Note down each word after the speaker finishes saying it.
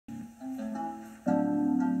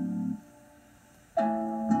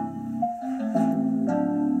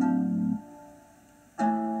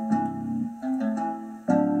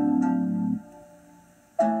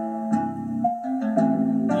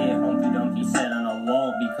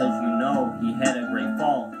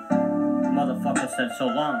said so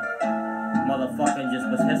long. Motherfucker just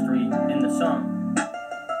was history in the song.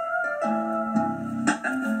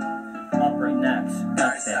 Up right next,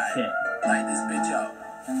 that's that shit. Light this bitch up.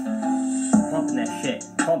 Pumping that shit,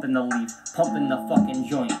 pumping the leaf, pumping the fucking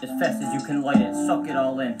joint as fast as you can light it, suck it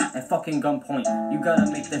all in at fucking gunpoint. You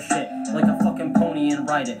gotta make the shit like a fucking pony and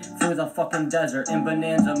ride it through the fucking desert in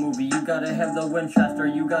Bonanza movie. You gotta have the Winchester,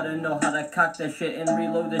 you gotta know how to cock the shit and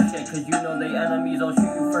reload the shit, cause you know the enemies will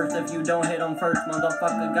shoot you first if you don't hit them first.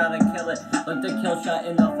 Motherfucker gotta kill it like the kill shot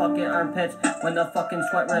in the fucking armpits when the fucking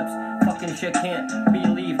sweat rips. Fucking shit, can't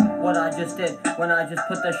believe what I just did when I just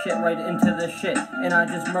put the shit right into the shit and I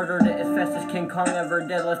just murdered it as fast as King Kong ever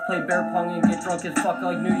did. Let's play bear pong and get drunk as fuck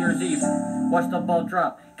like New Year's Eve. Watch the ball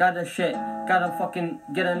drop, gotta shit, gotta fucking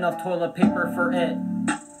get enough toilet paper for it.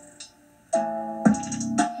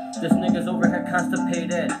 This nigga's over here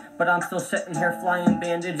constipated, but I'm still sitting here flying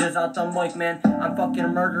bandages out the mic, man. I'm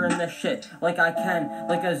fucking murdering this shit like I can,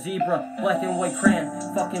 like a zebra, black and white crayon.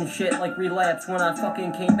 Fucking shit like Relapse when I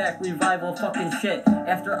fucking came back, Revival fucking shit.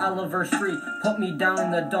 After Oliver Street put me down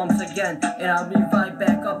in the dumps again, and I revive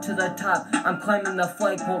back up to the top. I'm climbing the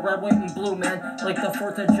flagpole, red, white, and blue, man, like the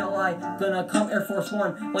 4th of July. Gonna come Air Force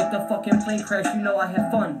One, like the fucking plane crash, you know I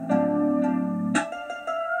have fun.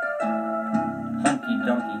 Humpty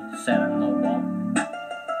Dumpty sat on the wall.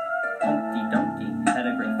 Humpty Dumpty had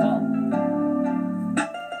a great fall.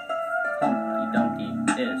 Humpty Dumpty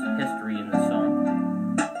is history in the song.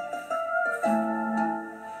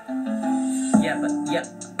 Yeah, but yep,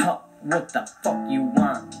 pup, what the fuck you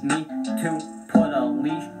want me to put a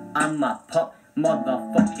leash on my pup?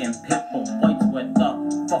 Motherfucking pitbull bites with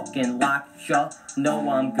the fucking lockjaw. No,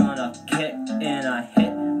 I'm gonna kick and I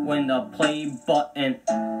hit when the play button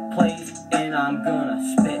plays, and I'm gonna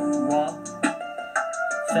spit raw,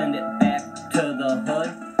 send it back to the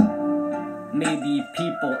hood. Maybe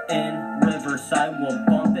people in Riverside will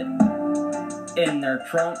bump it in their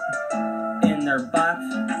trunk, in their box.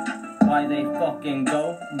 Why they fucking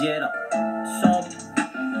go get a sub?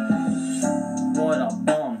 What a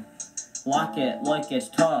bum. Lock it like it's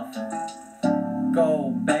tough. Go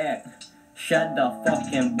back, shed the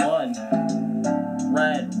fucking blood.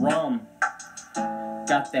 Red rum.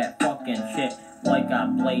 Got that fucking shit like I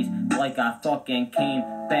blazed, like I fucking came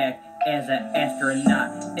back as an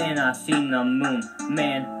astronaut and I seen the moon.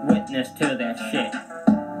 Man, witness to that shit.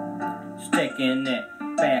 Sticking it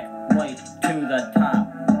back right to the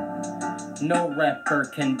top. No rapper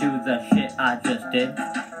can do the shit I just did.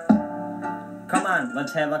 Come on,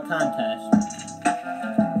 let's have a contest.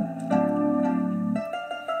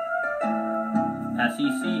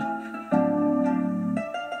 SEC.